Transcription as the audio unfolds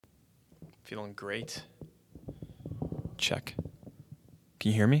Feeling great. Check.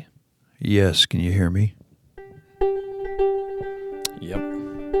 Can you hear me? Yes, can you hear me?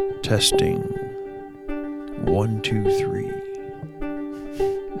 Yep. Testing. 1, 2, 3.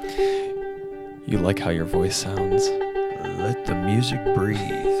 You like how your voice sounds. Let the music breathe.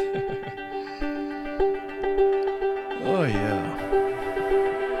 Oh, yeah.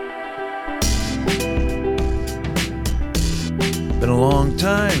 Been a long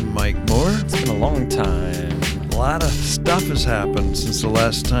time, Mike Moore. It's been a long time. A lot of stuff has happened since the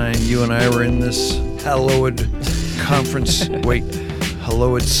last time you and I were in this hallowed conference. Wait,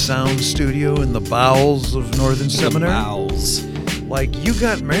 hallowed sound studio in the bowels of Northern Seminary? Bowels. Like, you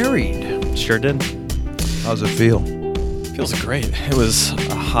got married. Sure did. How's it feel? Feels great. It was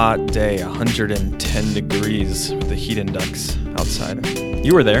a hot day, 110 degrees with the heat index outside.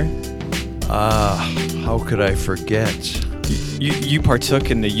 You were there. How could I forget? You partook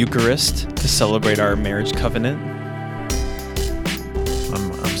in the Eucharist to celebrate our marriage covenant.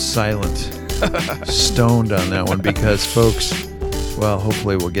 I'm silent, stoned on that one because, folks, well,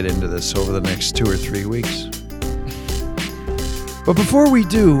 hopefully we'll get into this over the next 2 or 3 weeks. But before we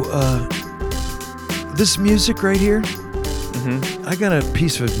do, this music right here, I got a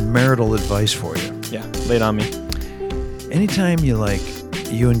piece of marital advice for you. Yeah, lay it on me. Anytime you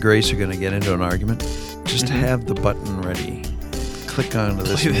and Grace are going to get into an argument, just have the button ready. Click onto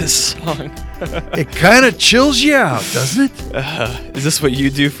this. Play this song. It kind of chills you out, doesn't it? Is this what you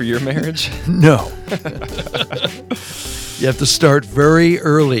do for your marriage? No. You have to start very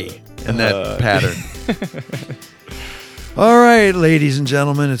early in that pattern. All right, ladies and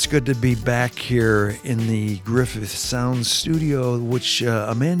gentlemen, it's good to be back here in the Griffith Sound Studio, which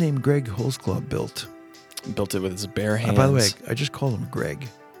a man named Greg Holzclaw built. Built it with his bare hands. By the way, I just called him Greg.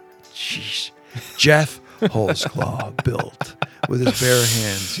 Jeez. Jeff Holzclaw built with his bare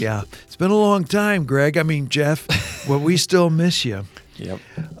hands. Yeah. It's been a long time, Greg. I mean, Jeff, well, we still miss you. Yep.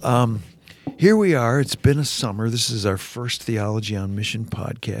 Here we are. It's been a summer. This is our first Theology on Mission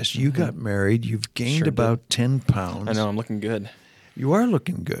podcast. You got married. You've gained about 10 pounds. I know. I'm looking good. You are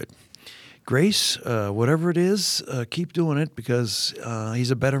looking good. Grace, whatever it is, keep doing it because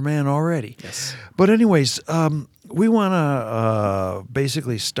he's a better man already. Yes. But anyways, we want to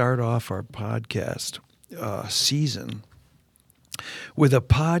basically start off our podcast season with a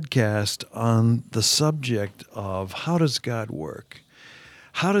podcast on the subject of how does God work?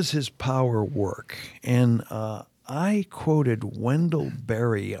 How does his power work? And I quoted Wendell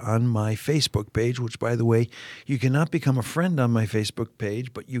Berry on my Facebook page, which, by the way, you cannot become a friend on my Facebook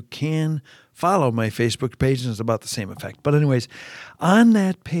page, but you can follow my Facebook page, and it's about the same effect. But anyways, on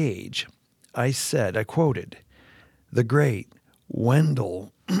that page, I quoted the great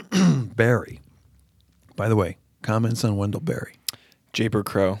Wendell Berry. By the way, comments on Wendell Berry. Jayber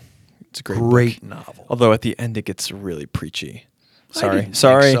Crow. It's a great book. novel. Although at the end it gets really preachy. I didn't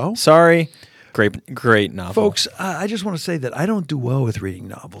think so. Great novel. Folks, I just want to say that I don't do well with reading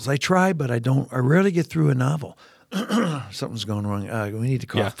novels. I try, but I rarely get through a novel. Something's going wrong. We need the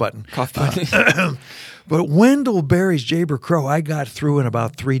cough button. Cough button. But Wendell Berry's Jayber Crow, I got through in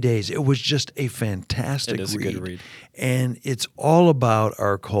about 3 days. It was just a fantastic read. It is a good read. And it's all about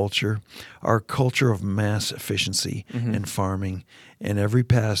our culture of mass efficiency and farming. And every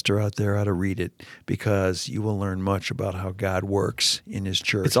pastor out there ought to read it because you will learn much about how God works in his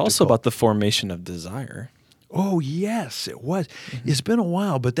church. It's also about the formation of desire. Oh, yes, it was. It's been a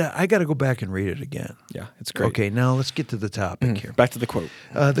while, but I got to go back and read it again. Yeah, it's great. Okay, now let's get to the topic here. Back to the quote.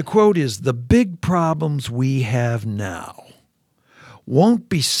 The quote is, "The big problems we have now won't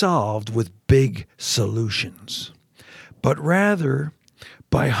be solved with big solutions, but rather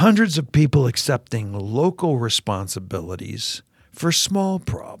by hundreds of people accepting local responsibilities for small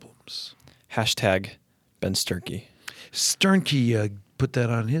problems." Hashtag Ben Sternke. Sternke put that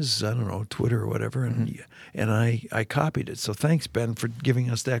on his, Twitter or whatever, and I copied it. So thanks, Ben, for giving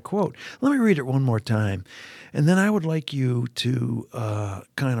us that quote. Let me read it one more time, and then I would like you to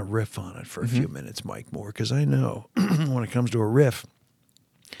kind of riff on it for a few minutes, Mike Moore, because I know when it comes to a riff,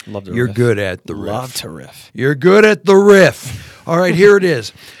 you're good at the riff. Love to riff. You're good at the riff. All right, here it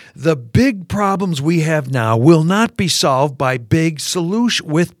is. The big problems we have now will not be solved by big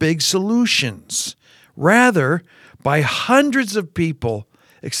solutions. Rather, by hundreds of people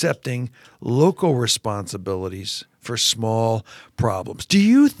accepting local responsibilities for small problems. Do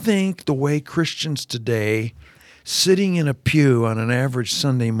you think the way Christians today, sitting in a pew on an average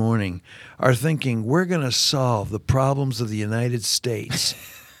Sunday morning, are thinking we're going to solve the problems of the United States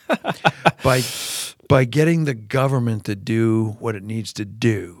by getting the government to do what it needs to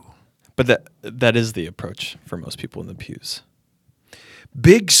do? But that is the approach for most people in the pews.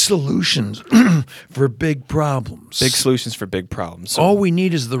 Big solutions for big problems. Big solutions for big problems. So, All we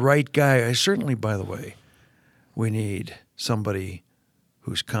need is the right guy. I certainly, by the way, we need somebody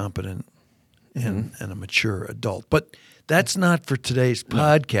who's competent and a mature adult. But that's not for today's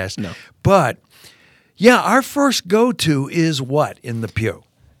podcast. No. But, yeah, our first go-to is what in the pew?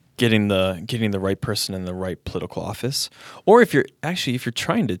 getting the right person in the right political office, or if you're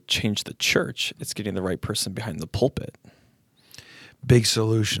trying to change the church, it's getting the right person behind the pulpit. Big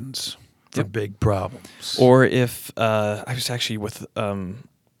solutions for big problems. Or if I was actually with I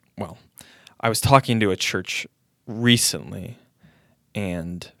was talking to a church recently,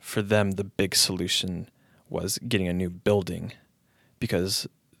 and for them the big solution was getting a new building we because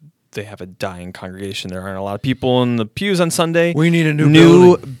they have a dying congregation. There aren't a lot of people in the pews on Sunday. We need a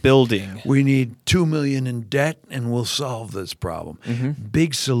new building. We need $2 million in debt, and we'll solve this problem. Mm-hmm.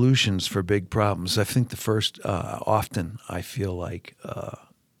 Big solutions for big problems. I think the first, often I feel like,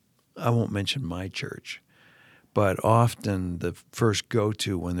 I won't mention my church, but often the first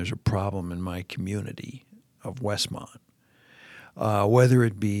go-to when there's a problem in my community of Westmont, whether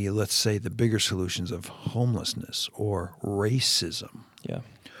it be, let's say, the bigger solutions of homelessness or racism, Yeah.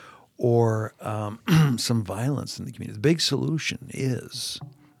 or some violence in the community. The big solution is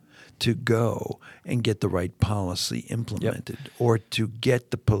to go and get the right policy implemented, or to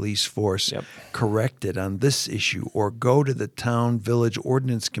get the police force corrected on this issue, or go to the town village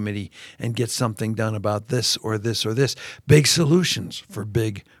ordinance committee and get something done about this or this or this. Big solutions for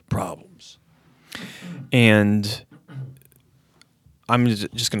big problems. And I'm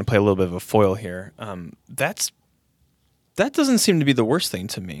just going to play a little bit of a foil here. That doesn't seem to be the worst thing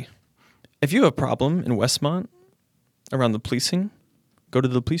to me. If you have a problem in Westmont around the policing, go to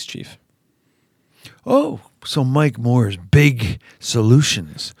the police chief. Oh, so Mike Moore's big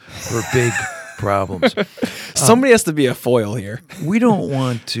solutions for big problems. Somebody has to be a foil here. We don't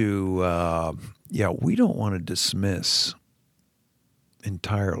want to, we don't want to dismiss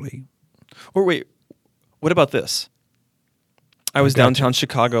entirely. Or wait, what about this? I was downtown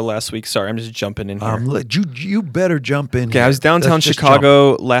Chicago last week. Sorry, I'm just jumping in here. You better jump in. Okay, here. I was downtown Let's just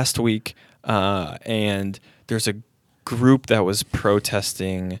Chicago last week, and there's a group that was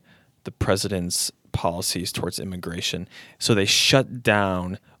protesting the president's policies towards immigration. So they shut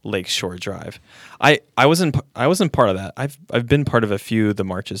down Lakeshore Drive. I wasn't part of that. I've been part of a few of the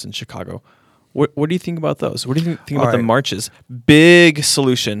marches in Chicago. What do you think about those? What do you think about the marches? Big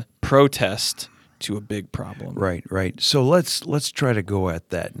solution, protest to a big problem. Right. So let's try to go at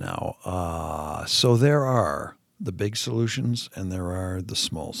that now. So there are the big solutions and there are the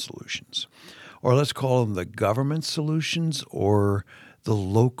small solutions. Or let's call them the government solutions or the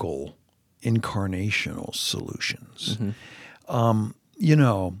local incarnational solutions.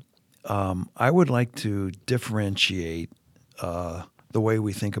 Mm-hmm. I would like to differentiate the way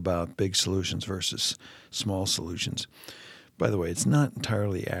we think about big solutions versus small solutions. By the way, it's not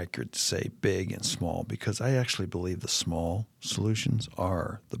entirely accurate to say big and small, because I actually believe the small solutions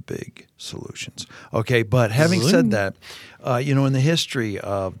are the big solutions. Okay, but having said that, in the history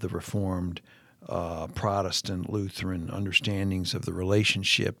of the Reformed, Protestant, Lutheran understandings of the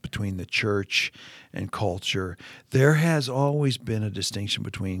relationship between the church and culture, there has always been a distinction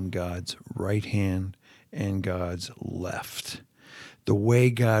between God's right hand and God's left. The way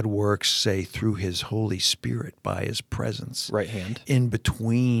God works, say, through His Holy Spirit by His presence. Right hand. In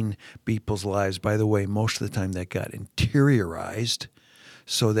between people's lives. By the way, most of the time that got interiorized,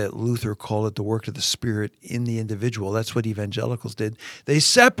 so that Luther called it the work of the Spirit in the individual. That's what evangelicals did. They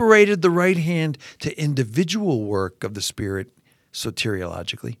separated the right hand to individual work of the Spirit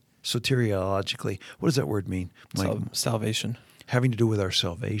soteriologically. Soteriologically. What does that word mean, Mike? Salvation. Having to do with our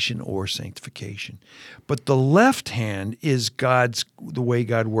salvation or sanctification. But the left hand is the way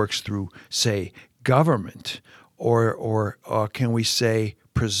God works through, say, government, or can we say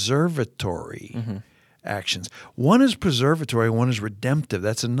preservatory actions. One is preservatory, one is redemptive.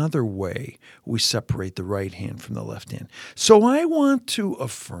 That's another way we separate the right hand from the left hand. So I want to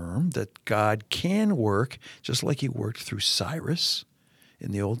affirm that God can work just like He worked through Cyrus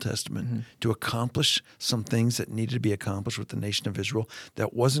in the Old Testament to accomplish some things that needed to be accomplished with the nation of Israel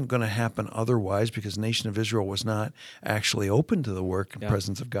that wasn't going to happen otherwise, because the nation of Israel was not actually open to the work and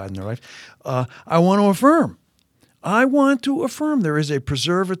presence of God in their life. I want to affirm there is a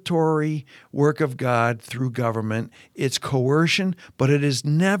preservatory work of God through government. It's coercion, but it is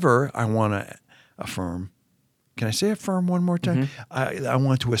never, I want to affirm. Can I say affirm one more time? I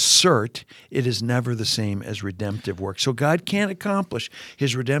want to assert it is never the same as redemptive work. So God can't accomplish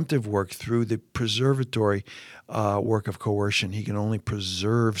His redemptive work through the preservatory work of coercion. He can only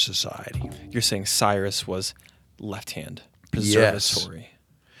preserve society. You're saying Cyrus was left hand. Preservatory.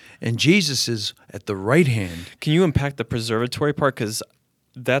 And Jesus is at the right hand. Can you unpack the preservatory part? Because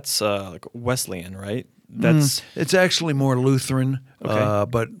that's like Wesleyan, right? That's It's actually more Lutheran,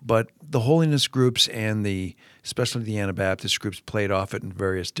 Okay. but the holiness groups and especially the Anabaptist groups played off it in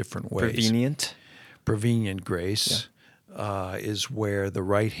various different ways. prevenient. Prevenient grace is where the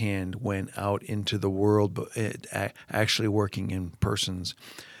right hand went out into the world, but actually working in persons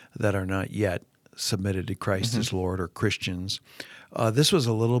that are not yet submitted to Christ as Lord or Christians. This was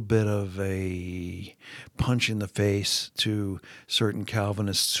a little bit of a punch in the face to certain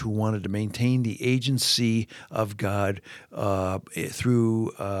Calvinists who wanted to maintain the agency of God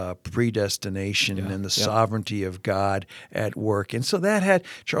through predestination and the sovereignty of God at work. And so that had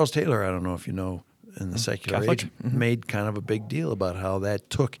Charles Taylor, I don't know if you know, in the secular Catholic. age, made kind of a big deal about how that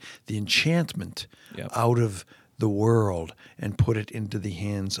took the enchantment out of the world and put it into the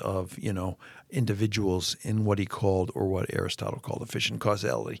hands of, individuals in what he called, or what Aristotle called, efficient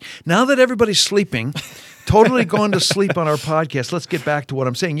causality. Now that everybody's sleeping, totally going to sleep on our podcast, let's get back to what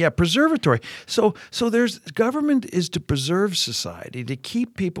I'm saying. Yeah, preservatory. So there's government is to preserve society, to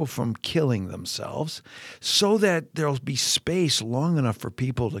keep people from killing themselves, so that there'll be space long enough for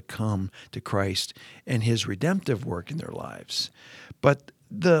people to come to Christ and his redemptive work in their lives. But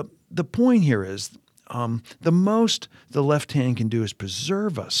the point here is the most the left hand can do is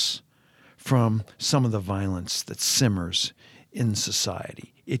preserve us from some of the violence that simmers in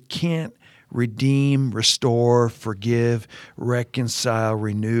society. It can't redeem, restore, forgive, reconcile,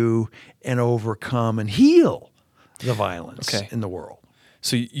 renew, and overcome and heal the violence in the world.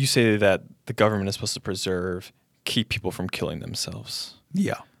 So you say that the government is supposed to preserve, keep people from killing themselves.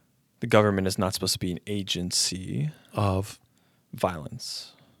 Yeah. The government is not supposed to be an agency Of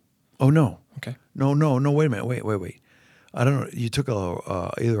violence. Oh, no. Okay. No, wait a minute. Wait. I don't know. You took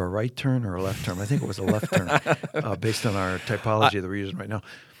either a right turn or a left turn. I think it was a left turn based on our typology that we're using right now.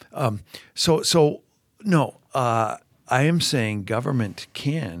 I am saying government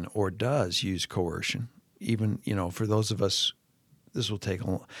can or does use coercion. Even, for those of us, this will take a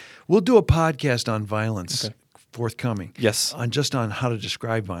long. We'll do a podcast on violence forthcoming. Yes. On how to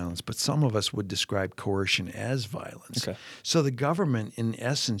describe violence, but some of us would describe coercion as violence. Okay. So the government, in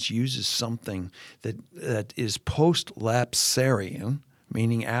essence, uses something that is post-lapsarian,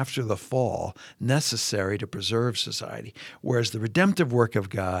 meaning after the fall, necessary to preserve society. Whereas the redemptive work of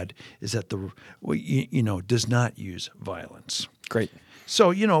God is that does not use violence. Great.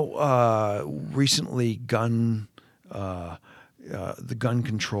 So recently, the gun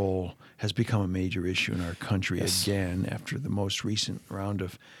control has become a major issue in our country again after the most recent round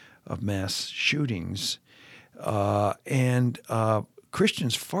of mass shootings. And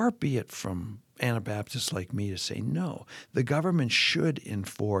Christians, far be it from Anabaptists like me to say no, the government should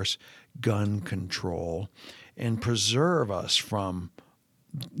enforce gun control and preserve us from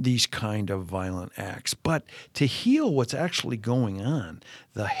these kind of violent acts. But to heal what's actually going on,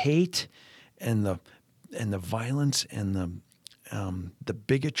 the hate and the violence and the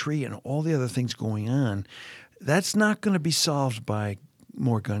bigotry and all the other things going on, that's not going to be solved by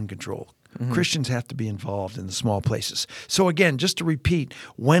more gun control. Christians have to be involved in the small places. So again, just to repeat,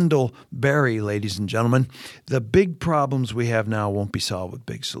 Wendell Berry, ladies and gentlemen, the big problems we have now won't be solved with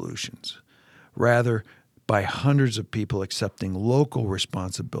big solutions. Rather, by hundreds of people accepting local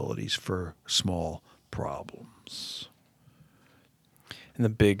responsibilities for small problems. And the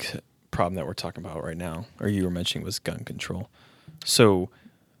big problem that we're talking about right now, or you were mentioning, was gun control. So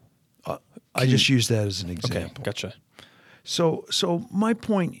I just use that as an example. Okay, gotcha. So my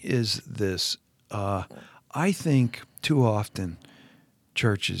point is this. I think too often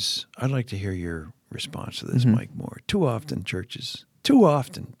churches, I'd like to hear your response to this, Mike Moore. Too often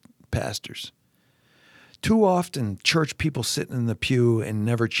pastors, too often church people sitting in the pew and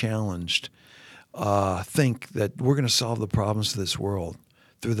never challenged think that we're going to solve the problems of this world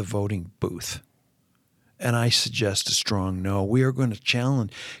through the voting booth. And I suggest a strong no. We are going to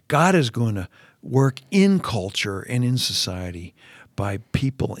challenge. God is going to work in culture and in society by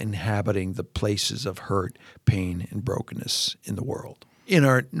people inhabiting the places of hurt, pain, and brokenness in the world, in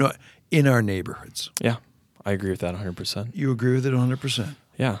our neighborhoods. Yeah, I agree with that 100%. You agree with it 100%?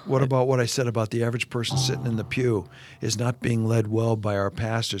 Yeah. What about what I said about the average person sitting in the pew is not being led well by our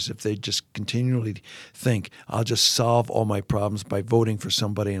pastors if they just continually think, I'll just solve all my problems by voting for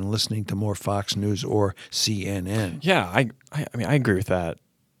somebody and listening to more Fox News or CNN? Yeah, I mean, I agree with that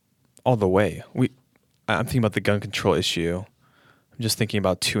all the way. I'm thinking about the gun control issue. I'm just thinking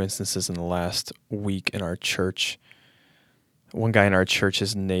about two instances in the last week in our church. One guy in our church,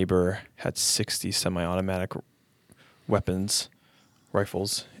 his neighbor, had 60 semi-automatic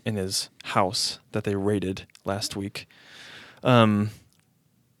rifles in his house that they raided last week.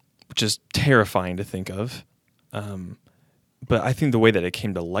 which is terrifying to think of. But I think the way that it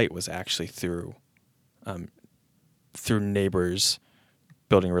came to light was actually through neighbors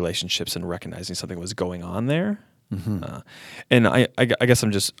building relationships and recognizing something was going on there. And I guess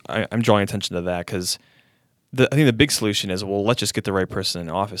I'm drawing attention to that because I think the big solution is, well, let's just get the right person in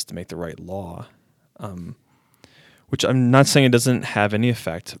office to make the right law, which I'm not saying it doesn't have any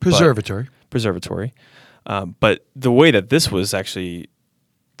effect. Preservatory. But the way that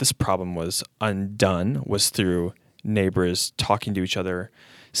this problem was undone was through neighbors talking to each other,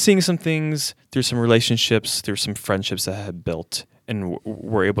 seeing some things through some relationships, through some friendships that had built, and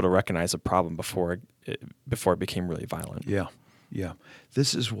were able to recognize a problem before it became really violent. Yeah.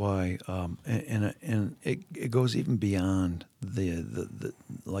 This is why, and it goes even beyond the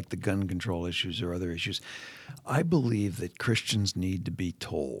like the gun control issues or other issues. I believe that Christians need to be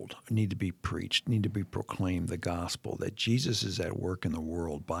told, need to be preached, need to be proclaimed the gospel that Jesus is at work in the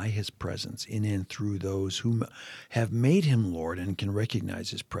world by his presence in and through those who have made him Lord and can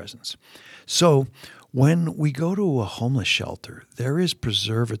recognize his presence. So when we go to a homeless shelter, there is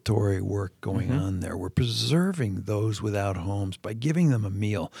preservatory work going on there. We're preserving those without homes by giving them a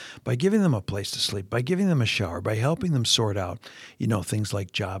meal, by giving them a place to sleep, by giving them a shower, by helping them sort out, things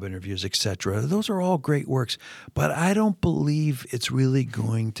like job interviews, etc. Those are all great works, but I don't believe it's really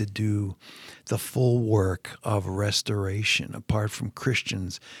going to do the full work of restoration apart from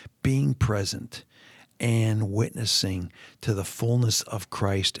Christians being present and witnessing to the fullness of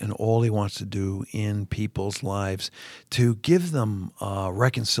Christ and all he wants to do in people's lives to give them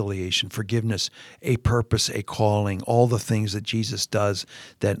reconciliation, forgiveness, a purpose, a calling, all the things that Jesus does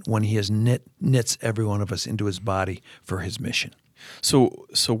that when he has knits every one of us into his body for his mission. So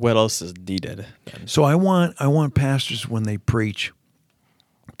what else is needed then? So I want pastors when they preach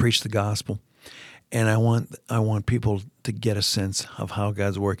the gospel. And I want people to get a sense of how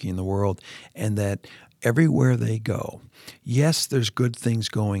God's working in the world and that everywhere they go, yes, there's good things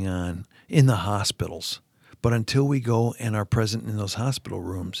going on in the hospitals, but until we go and are present in those hospital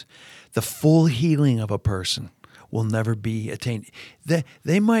rooms, the full healing of a person will never be attained.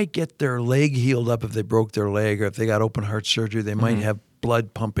 They might get their leg healed up if they broke their leg or if they got open heart surgery. They might have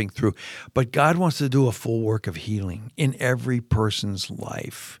blood pumping through. But God wants to do a full work of healing in every person's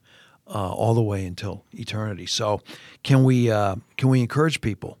life. All the way until eternity. So can we encourage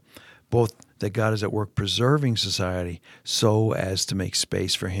people, both that God is at work preserving society so as to make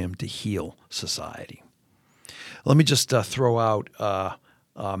space for him to heal society? Let me just throw out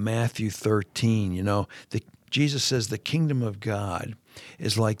Matthew 13. Jesus says the kingdom of God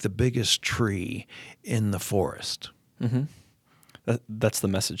is like the biggest tree in the forest. That's the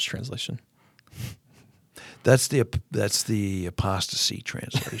Message translation. That's the apostasy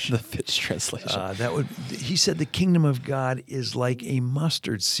translation. The Fitch translation. He said the kingdom of God is like a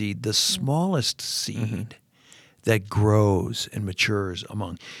mustard seed, the smallest seed that grows and matures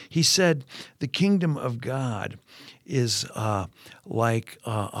among. He said the kingdom of God is like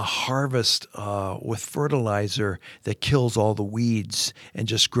a harvest with fertilizer that kills all the weeds and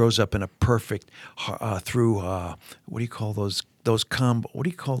just grows up in a perfect through what do you call those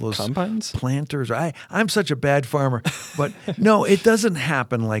combines? Planters. I'm such a bad farmer, but no, it doesn't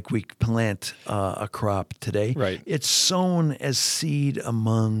happen like we plant a crop today. Right. It's sown as seed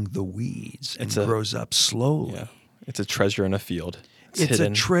among the weeds and grows up slowly. Yeah. It's a treasure in a field. It's a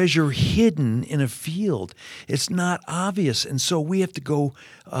treasure hidden in a field. It's not obvious. And so we have to go,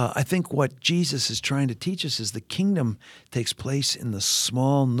 I think what Jesus is trying to teach us is the kingdom takes place in the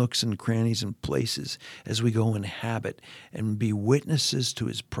small nooks and crannies and places as we go inhabit and be witnesses to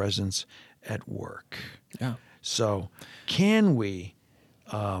his presence at work. Yeah. So can we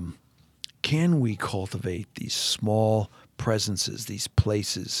cultivate these small presences, these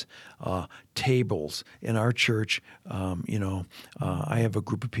places, tables in our church? I have a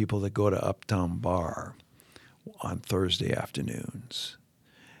group of people that go to Uptown Bar on Thursday afternoons.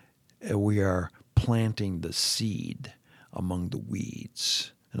 We are planting the seed among the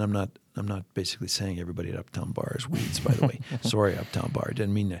weeds. And I'm not basically saying everybody at Uptown Bar is weeds, by the way. Sorry, Uptown Bar. I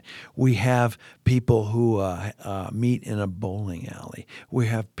didn't mean that. We have people who meet in a bowling alley. We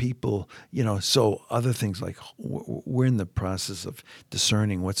have people, so other things like we're in the process of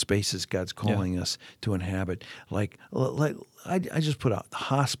discerning what spaces God's calling us to inhabit. Like I just put out the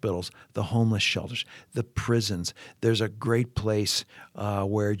hospitals, the homeless shelters, the prisons. There's a great place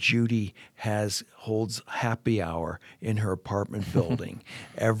where Judy holds happy hour in her apartment building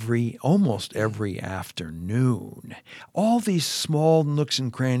almost every afternoon. All these small nooks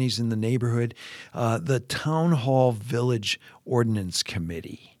and crannies in the neighborhood, the Town Hall Village Ordinance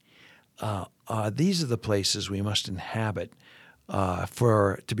Committee. These are the places we must inhabit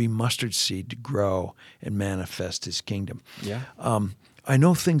to be mustard seed to grow and manifest His kingdom. Yeah. I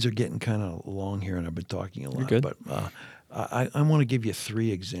know things are getting kind of long here, and I've been talking a lot. You're good. But I want to give you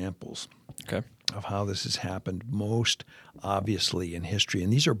 3 examples Okay. of how this has happened most obviously in history.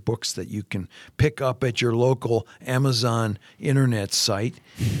 And these are books that you can pick up at your local Amazon internet site.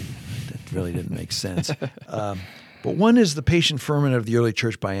 That really didn't make sense. But one is The Patient Ferment of the Early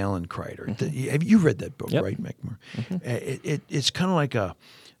Church by Alan Kreider. Mm-hmm. Have you read that book, Yep. right, McMurray? It's kind of like a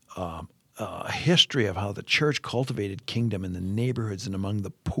history of how the church cultivated kingdom in the neighborhoods and among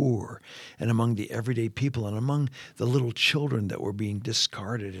the poor and among the everyday people and among the little children that were being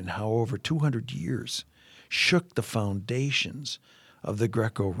discarded, and how over 200 years shook the foundations of the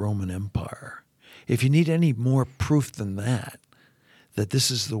Greco-Roman Empire. If you need any more proof than that this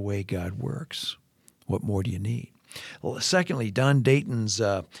is the way God works, what more do you need? Well, secondly, Don Dayton's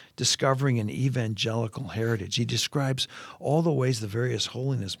Discovering an Evangelical Heritage. He describes all the ways the various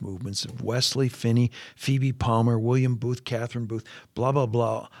holiness movements of Wesley, Finney, Phoebe Palmer, William Booth, Catherine Booth, blah, blah,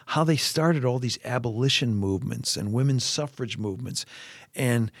 blah, how they started all these abolition movements and women's suffrage movements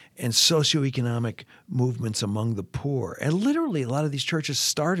and socioeconomic movements among the poor. And literally, a lot of these churches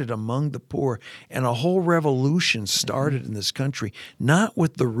started among the poor, and a whole revolution started in this country, not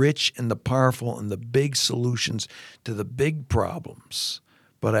with the rich and the powerful and the big solutions to the big problems,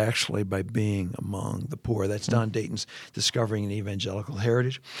 but actually by being among the poor. That's Don Dayton's Discovering an Evangelical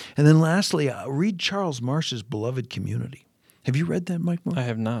Heritage. And then lastly, read Charles Marsh's Beloved Community. Have you read that, Mike Moore? I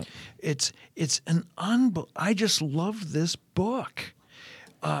have not. It's I just love this book.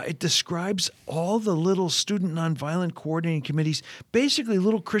 It describes all the little student nonviolent coordinating committees, basically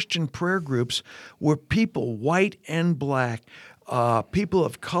little Christian prayer groups where people, white and black, people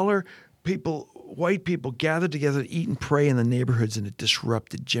of color, white people gathered together to eat and pray in the neighborhoods, and it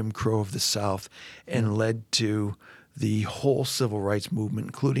disrupted Jim Crow of the South and led to the whole civil rights movement,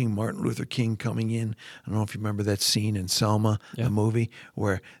 including Martin Luther King coming in. I don't know if you remember that scene in Selma, the movie,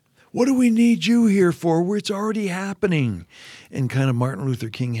 where, what do we need you here for? It's already happening. And kind of Martin Luther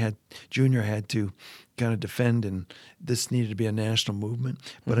King Jr. had to kind of defend, and this needed to be a national movement.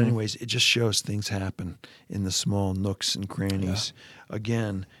 But anyways, it just shows things happen in the small nooks and crannies. Yeah.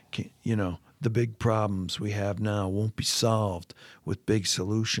 Again, the big problems we have now won't be solved with big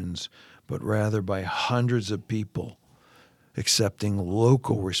solutions, but rather by hundreds of people accepting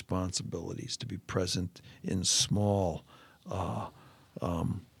local responsibilities to be present in small,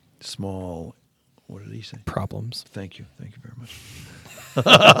 what did he say? Problems. Thank you very much.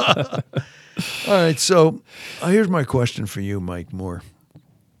 All right, so here's my question for you, Mike Moore.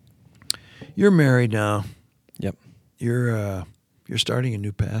 You're married now. Yep. You're starting a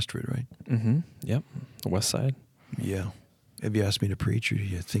new pastorate, right? Mm-hmm. Yep. The West Side. Yeah. Have you asked me to preach, or do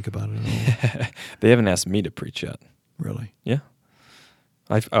you think about it at all? They haven't asked me to preach yet. Really? Yeah.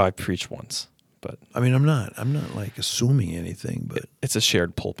 I preached once, but I mean, I'm not like assuming anything, but it's a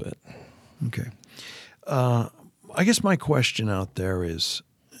shared pulpit. Okay. I guess my question out there is,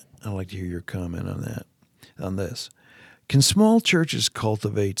 I'd like to hear your comment on this. Can small churches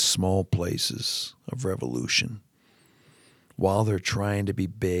cultivate small places of revolution while they're trying to be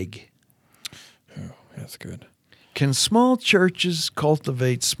big? Oh, that's good. Can small churches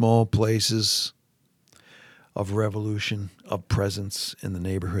cultivate small places of revolution, of presence in the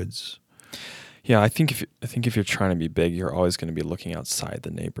neighborhoods? Yeah, I think if you're trying to be big, you're always going to be looking outside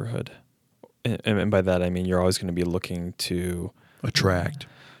the neighborhood, and by that I mean you're always going to be looking to attract,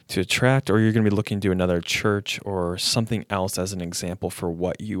 or you're going to be looking to another church or something else as an example for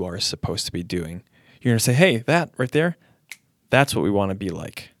what you are supposed to be doing. You're going to say, "Hey, that right there, that's what we want to be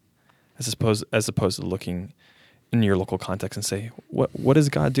like," as opposed to looking in your local context and say, "What is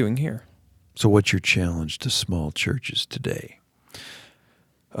God doing here?" So, what's your challenge to small churches today?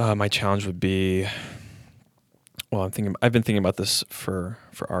 My challenge would be, well, I've been thinking about this for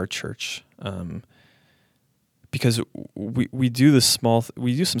our church, because we do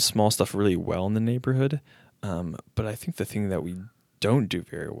some small stuff really well in the neighborhood, but I think the thing that we don't do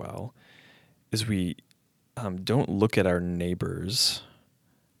very well is we don't look at our neighbors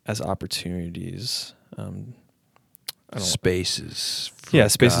as opportunities. Spaces.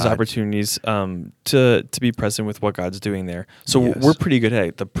 Spaces, opportunities to be present with what God's doing there. So Yes. we're pretty good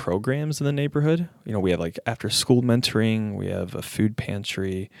at the programs in the neighborhood. We have like after school mentoring, we have a food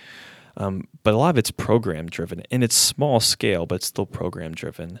pantry, but a lot of it's program driven, and it's small scale, but it's still program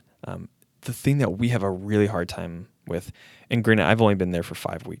driven. The thing that we have a really hard time with, and granted, I've only been there for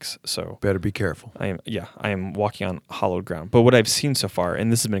 5 weeks, so better be careful. I am walking on hollowed ground. But what I've seen so far, and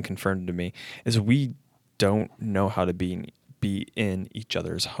this has been confirmed to me, is we don't know how to be be in each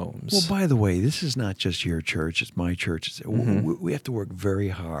other's homes. Well, by the way, this is not just your church. It's my church. We have to work very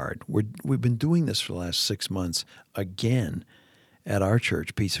hard. We've been doing this for the last 6 months, again, at our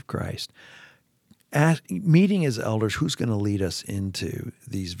church, Peace of Christ. Meeting as elders, who's going to lead us into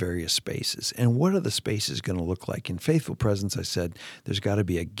these various spaces? And what are the spaces going to look like? In Faithful Presence, I said there's got to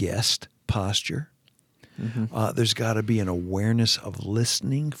be a guest posture. There's got to be an awareness of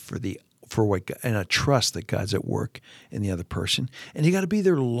listening and a trust that God's at work in the other person. And you got to be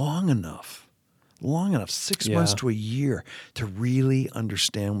there long enough, 6 months to a year, to really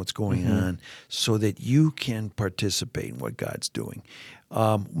understand what's going on so that you can participate in what God's doing.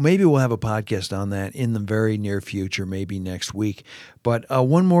 Maybe we'll have a podcast on that in the very near future, maybe next week. But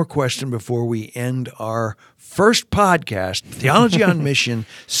one more question before we end our first podcast, Theology on Mission,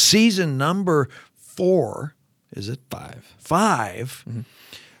 season number 4. Is it 5? 5.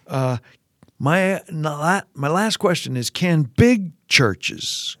 My last question is, can big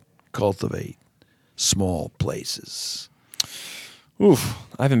churches cultivate small places? Oof,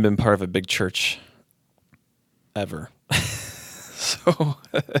 I haven't been part of a big church ever. So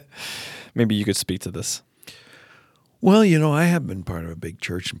maybe you could speak to this. Well, I have been part of a big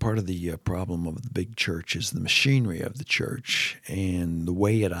church, and part of the problem of the big church is the machinery of the church and the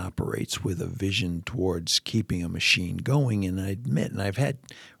way it operates with a vision towards keeping a machine going. And I admit, and I've had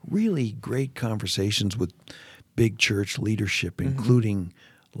really great conversations with big church leadership, including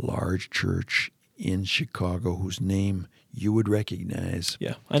large church in Chicago, whose name you would recognize.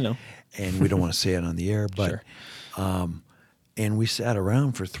 Yeah, I know. And we don't want to say it on the air, but and we sat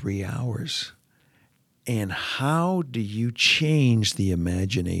around for 3 hours. And how do you change the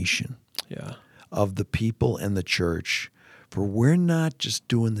imagination of the people and the church? For we're not just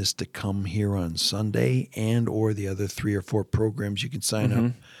doing this to come here on Sunday and or the other 3 or 4 programs you can sign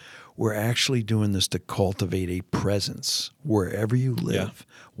up. We're actually doing this to cultivate a presence wherever you live,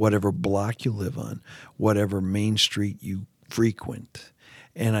 whatever block you live on, whatever main street you frequent.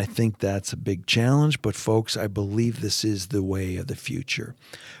 And I think that's a big challenge. But, folks, I believe this is the way of the future.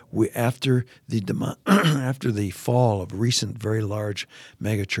 After the fall of recent very large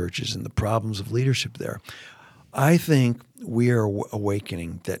megachurches and the problems of leadership there, I think we are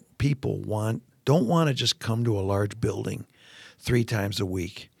awakening that people don't want to just come to a large building 3 times a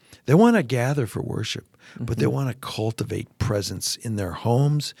week. They want to gather for worship, but they want to cultivate presence in their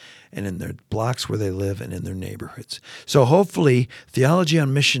homes and in their blocks where they live and in their neighborhoods. So hopefully, Theology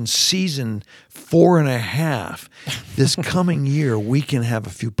on Mission season 4.5, this coming year, we can have a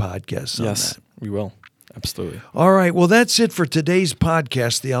few podcasts on that. Yes, we will. Absolutely. All right. Well, that's it for today's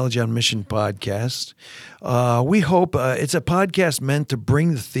podcast, Theology on Mission podcast. We hope it's a podcast meant to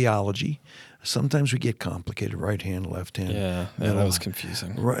bring the theology. Sometimes we get complicated, right hand, left hand. Yeah, that was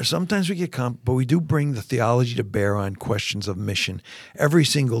confusing. Right. Sometimes we get but we do bring the theology to bear on questions of mission every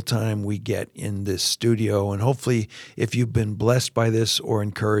single time we get in this studio. And hopefully, if you've been blessed by this or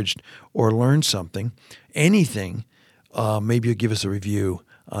encouraged or learned something, anything, maybe you'll give us a review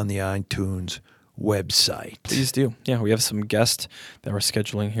on the iTunes website. Please do. Yeah, we have some guests that we're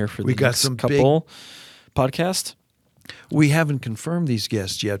scheduling here for the next couple podcasts. We haven't confirmed these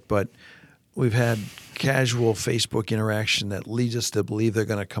guests yet, but we've had casual Facebook interaction that leads us to believe they're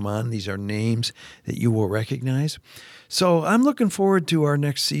going to come on. These are names that you will recognize. So I'm looking forward to our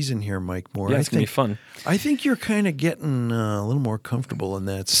next season here, Mike Moore. Yeah, it's going to be fun. I think you're kind of getting a little more comfortable in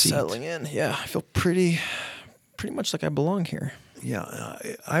that seat. Settling in. Yeah, I feel pretty much like I belong here. Yeah,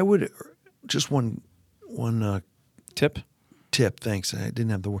 I would just one tip. Thanks. I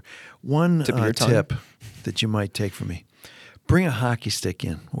didn't have the word. One tip that you might take from me: bring a hockey stick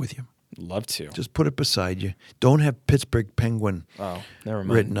in with you. Love to. Just put it beside you. Don't have Pittsburgh Penguin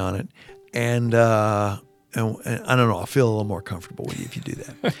written on it. And I don't know. I'll feel a little more comfortable with you if you do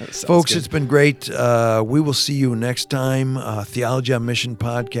that. Folks, It's been great. We will see you next time. Theology on Mission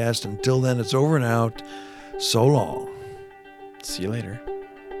podcast. Until then, it's over and out. So long. See you later.